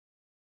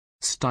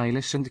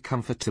stylish and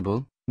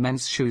comfortable,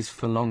 men's shoes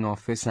for long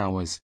office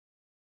hours.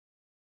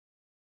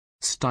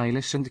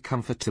 Stylish and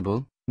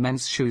comfortable,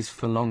 men's shoes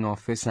for long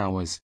office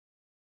hours.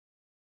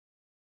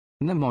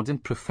 In the modern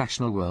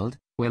professional world,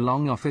 where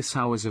long office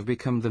hours have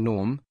become the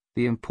norm,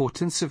 the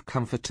importance of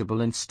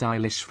comfortable and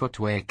stylish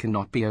footwear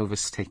cannot be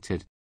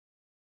overstated.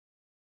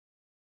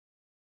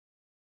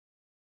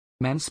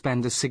 Men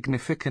spend a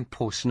significant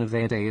portion of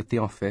their day at the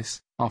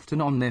office,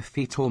 often on their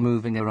feet or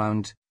moving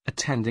around,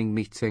 attending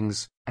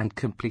meetings, and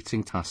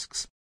completing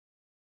tasks.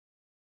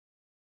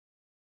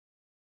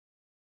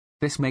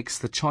 This makes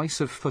the choice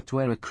of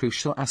footwear a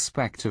crucial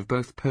aspect of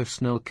both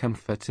personal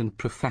comfort and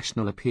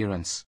professional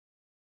appearance.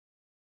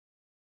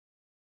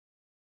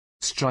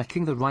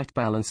 Striking the right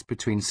balance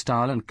between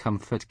style and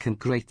comfort can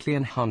greatly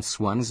enhance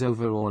one's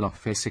overall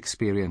office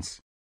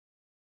experience.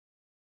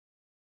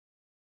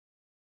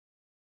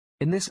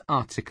 In this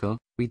article,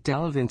 we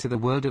delve into the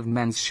world of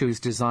men's shoes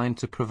designed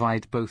to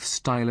provide both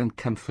style and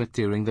comfort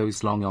during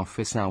those long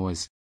office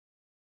hours.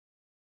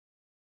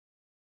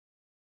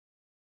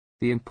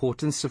 The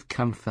importance of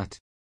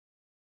comfort.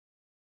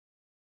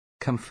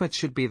 Comfort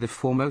should be the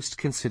foremost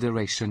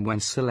consideration when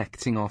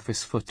selecting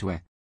office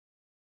footwear.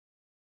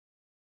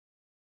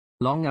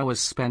 Long hours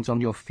spent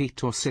on your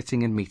feet or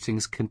sitting in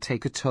meetings can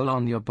take a toll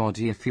on your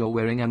body if you're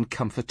wearing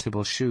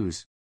uncomfortable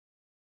shoes.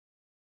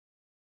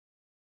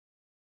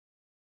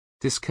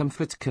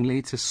 Discomfort can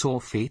lead to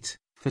sore feet,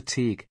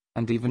 fatigue,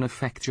 and even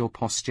affect your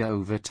posture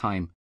over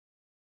time.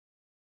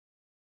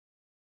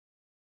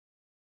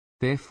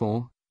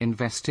 Therefore,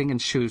 investing in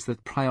shoes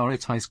that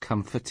prioritize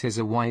comfort is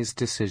a wise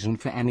decision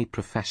for any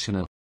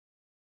professional.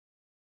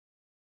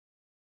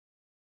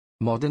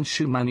 Modern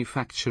shoe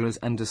manufacturers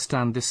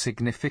understand the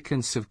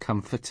significance of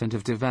comfort and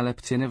have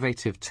developed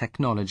innovative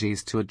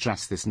technologies to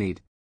address this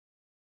need.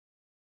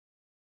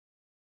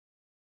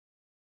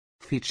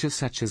 Features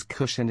such as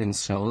cushioned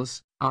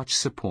insoles, arch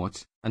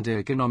support, and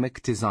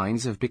ergonomic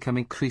designs have become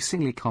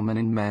increasingly common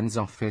in men's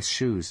office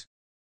shoes.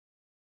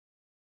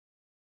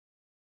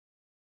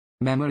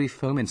 Memory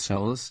foam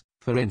insoles,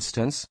 for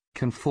instance,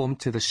 conform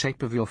to the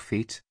shape of your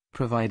feet,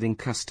 providing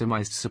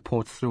customized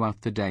support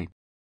throughout the day.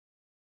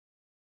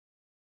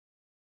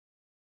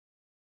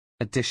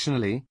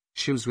 Additionally,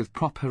 shoes with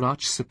proper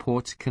arch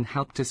support can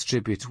help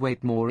distribute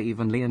weight more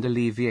evenly and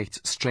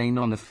alleviate strain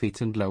on the feet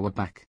and lower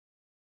back.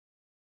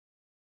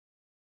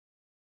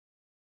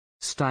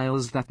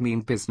 Styles that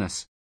mean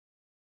business.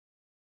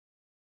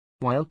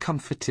 While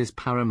comfort is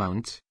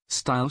paramount,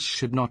 style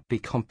should not be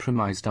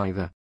compromised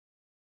either.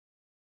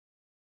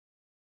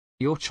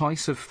 Your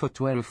choice of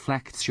footwear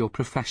reflects your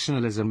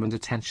professionalism and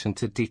attention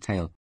to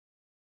detail.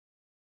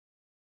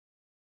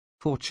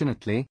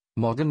 Fortunately,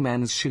 modern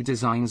men's shoe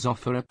designs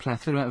offer a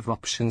plethora of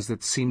options that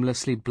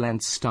seamlessly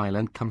blend style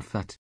and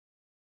comfort.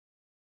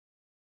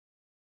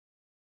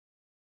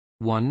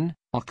 1.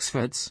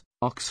 Oxfords.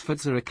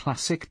 Oxfords are a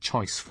classic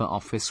choice for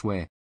office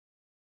wear.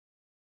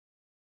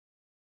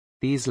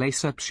 These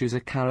lace-up shoes are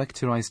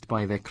characterized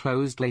by their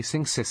closed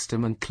lacing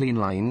system and clean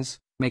lines,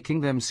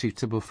 making them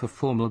suitable for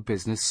formal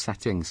business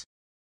settings.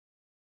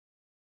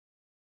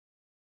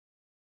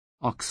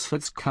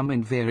 Oxfords come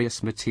in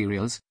various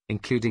materials,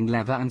 including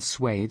leather and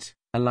suede,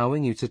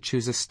 allowing you to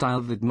choose a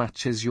style that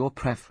matches your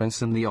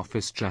preference and the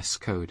office dress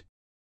code.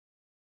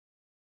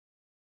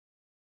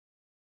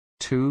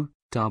 2.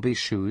 Derby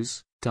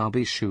shoes.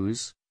 Derby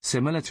shoes,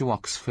 similar to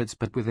Oxfords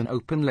but with an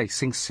open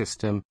lacing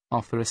system,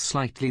 offer a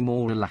slightly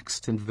more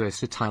relaxed and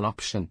versatile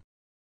option.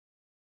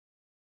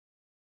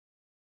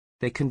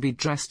 They can be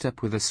dressed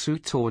up with a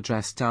suit or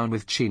dressed down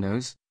with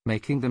chinos,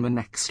 making them an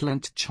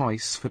excellent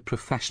choice for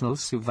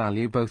professionals who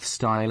value both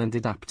style and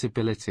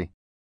adaptability.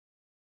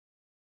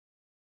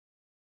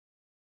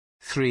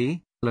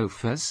 3.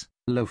 Loafers.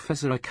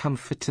 Loafers are a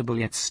comfortable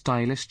yet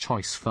stylish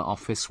choice for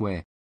office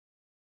wear.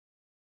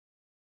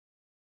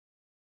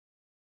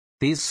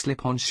 These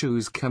slip-on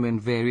shoes come in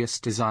various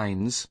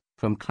designs,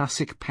 from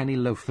classic penny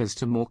loafers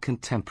to more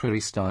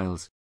contemporary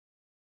styles.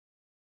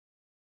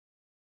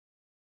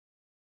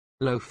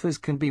 Loafers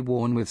can be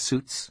worn with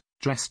suits,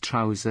 dress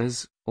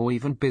trousers, or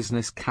even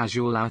business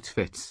casual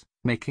outfits,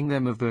 making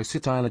them a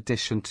versatile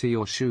addition to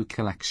your shoe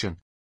collection.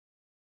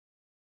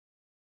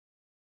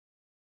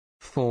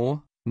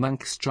 4.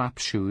 Monk strap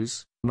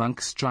shoes.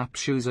 Monk strap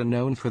shoes are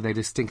known for their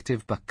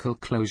distinctive buckle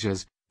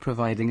closures,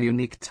 providing a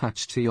unique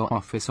touch to your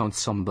office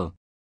ensemble.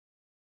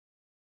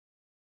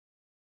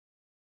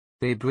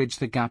 They bridge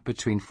the gap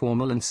between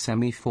formal and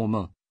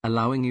semi-formal,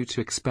 allowing you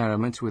to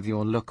experiment with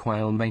your look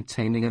while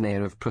maintaining an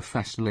air of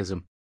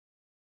professionalism.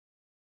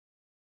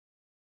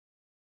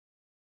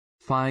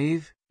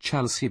 5.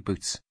 Chelsea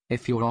boots.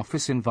 If your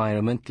office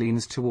environment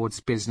leans towards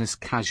business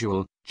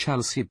casual,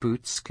 Chelsea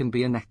boots can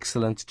be an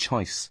excellent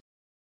choice.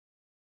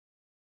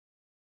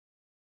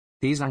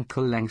 These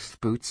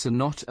ankle-length boots are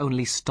not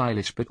only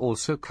stylish but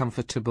also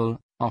comfortable,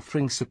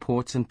 offering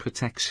support and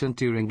protection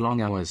during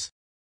long hours.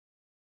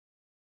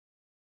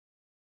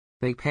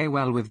 They pair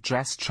well with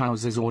dress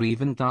trousers or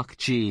even dark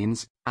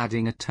jeans,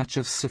 adding a touch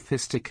of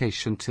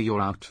sophistication to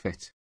your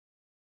outfit.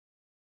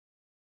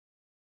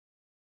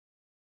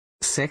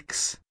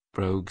 6.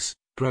 Brogues.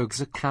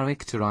 Brogues are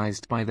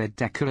characterized by their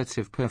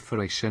decorative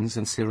perforations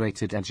and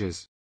serrated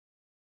edges.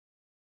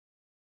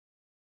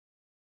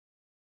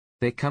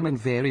 They come in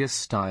various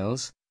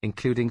styles,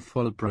 including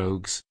full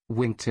brogues,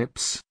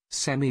 wingtips,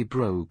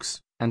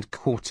 semi-brogues, and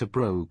quarter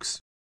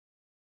brogues.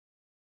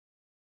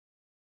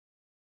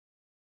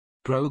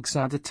 Brogues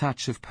add a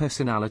touch of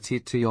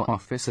personality to your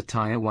office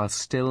attire while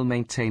still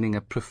maintaining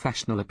a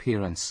professional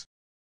appearance.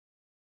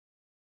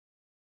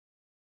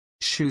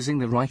 Choosing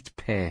the right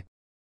pair.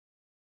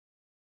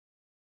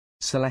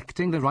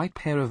 Selecting the right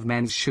pair of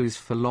men's shoes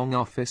for long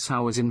office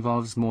hours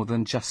involves more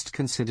than just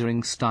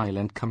considering style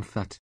and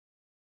comfort.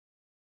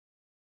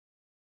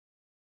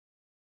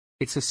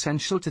 It's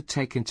essential to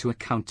take into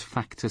account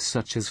factors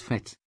such as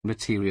fit,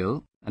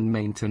 material, and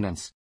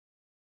maintenance.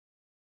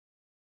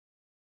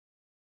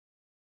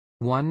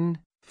 1.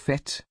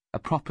 Fit. A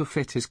proper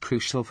fit is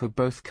crucial for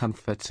both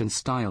comfort and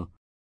style.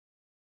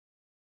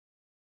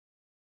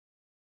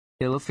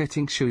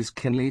 Ill-fitting shoes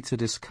can lead to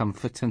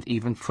discomfort and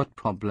even foot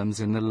problems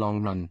in the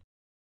long run.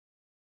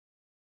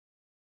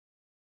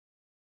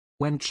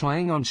 When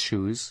trying on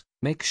shoes,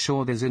 make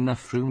sure there's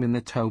enough room in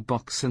the toe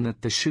box and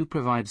that the shoe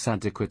provides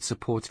adequate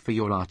support for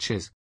your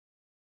arches.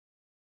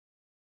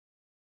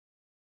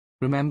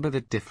 Remember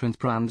that different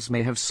brands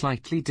may have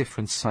slightly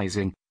different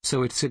sizing,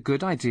 so it's a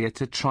good idea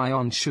to try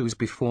on shoes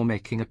before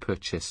making a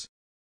purchase.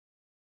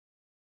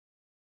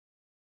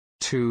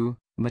 2.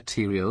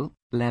 Material.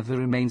 Leather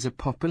remains a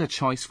popular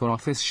choice for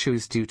office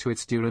shoes due to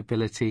its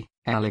durability,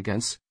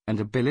 elegance,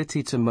 and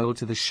ability to mold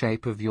to the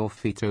shape of your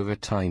feet over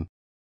time.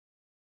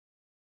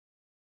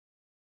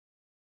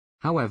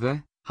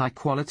 However,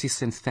 high-quality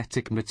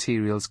synthetic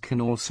materials can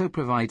also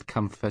provide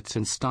comfort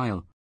and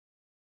style.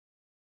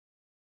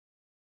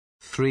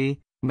 3.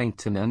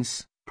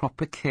 Maintenance.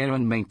 Proper care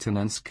and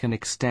maintenance can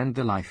extend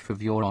the life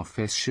of your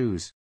office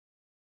shoes.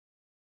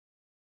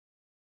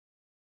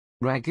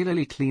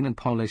 Regularly clean and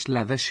polish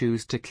leather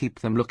shoes to keep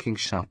them looking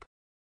sharp.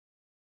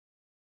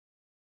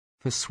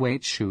 For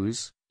suede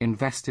shoes,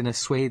 invest in a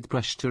suede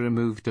brush to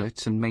remove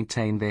dirt and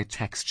maintain their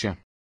texture.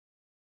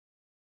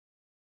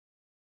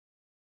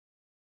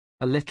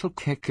 A little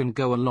care can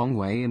go a long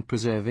way in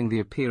preserving the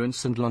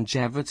appearance and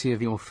longevity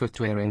of your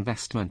footwear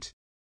investment.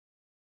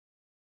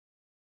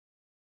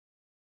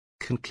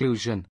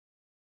 Conclusion.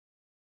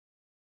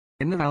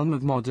 In the realm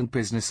of modern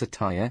business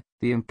attire,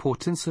 the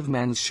importance of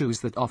men's shoes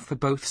that offer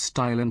both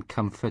style and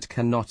comfort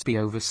cannot be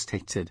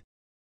overstated.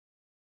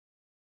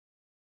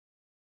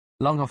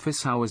 Long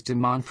office hours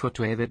demand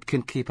footwear that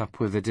can keep up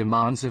with the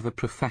demands of a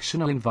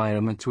professional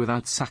environment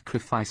without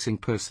sacrificing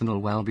personal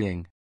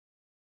well-being.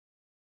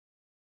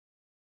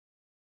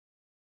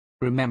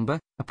 Remember,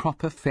 a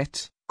proper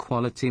fit,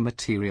 quality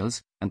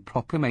materials, and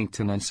proper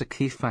maintenance are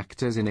key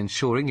factors in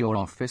ensuring your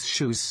office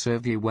shoes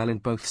serve you well in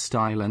both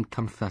style and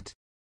comfort.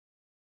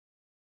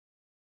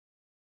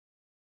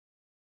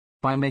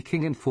 By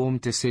making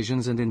informed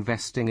decisions and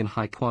investing in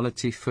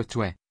high-quality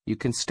footwear, you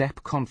can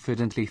step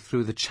confidently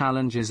through the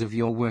challenges of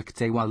your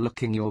workday while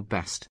looking your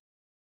best.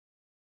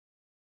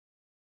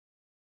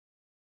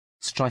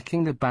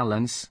 Striking the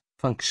balance,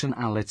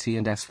 functionality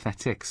and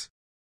aesthetics.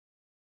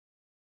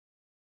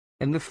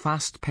 In the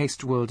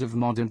fast-paced world of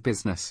modern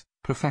business,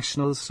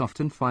 professionals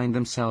often find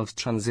themselves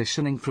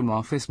transitioning from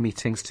office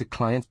meetings to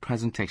client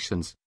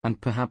presentations,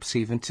 and perhaps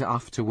even to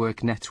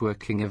after-work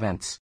networking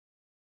events.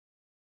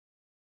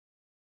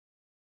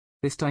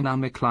 This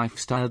dynamic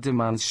lifestyle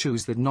demands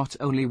shoes that not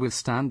only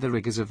withstand the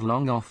rigors of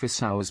long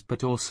office hours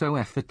but also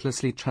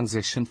effortlessly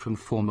transition from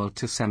formal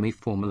to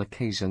semi-formal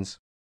occasions.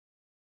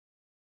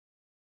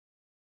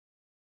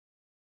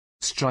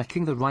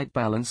 Striking the right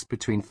balance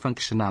between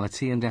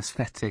functionality and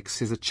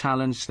aesthetics is a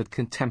challenge that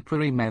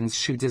contemporary men's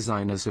shoe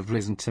designers have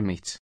risen to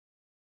meet.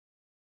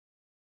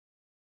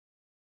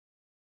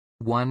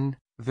 1.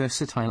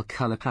 Versatile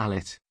color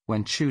palette.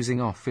 When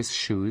choosing office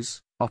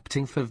shoes,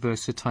 opting for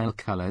versatile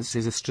colors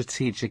is a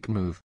strategic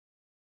move.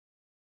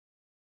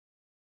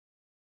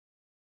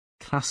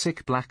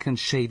 Classic black and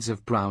shades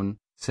of brown,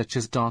 such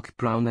as dark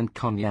brown and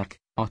cognac,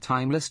 are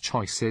timeless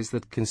choices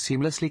that can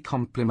seamlessly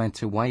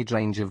complement a wide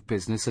range of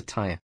business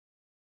attire.